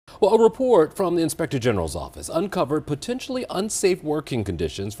Well, a report from the Inspector General's office uncovered potentially unsafe working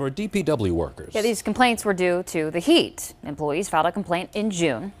conditions for DPW workers. Yeah, these complaints were due to the heat. Employees filed a complaint in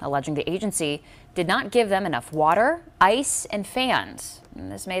June alleging the agency did not give them enough water, ice, and fans.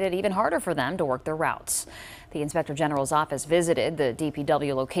 And this made it even harder for them to work their routes. The Inspector General's office visited the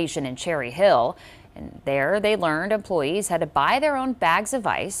DPW location in Cherry Hill, and there they learned employees had to buy their own bags of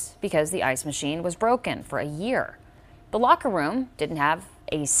ice because the ice machine was broken for a year. The locker room didn't have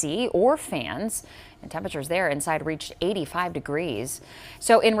AC or fans, and temperatures there inside reached 85 degrees.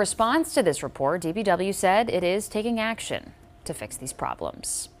 So in response to this report, DPW said it is taking action to fix these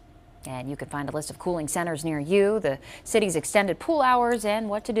problems. And you can find a list of cooling centers near you, the city's extended pool hours, and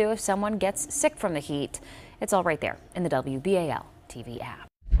what to do if someone gets sick from the heat. It's all right there in the WBAL-TV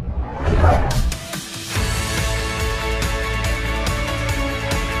app.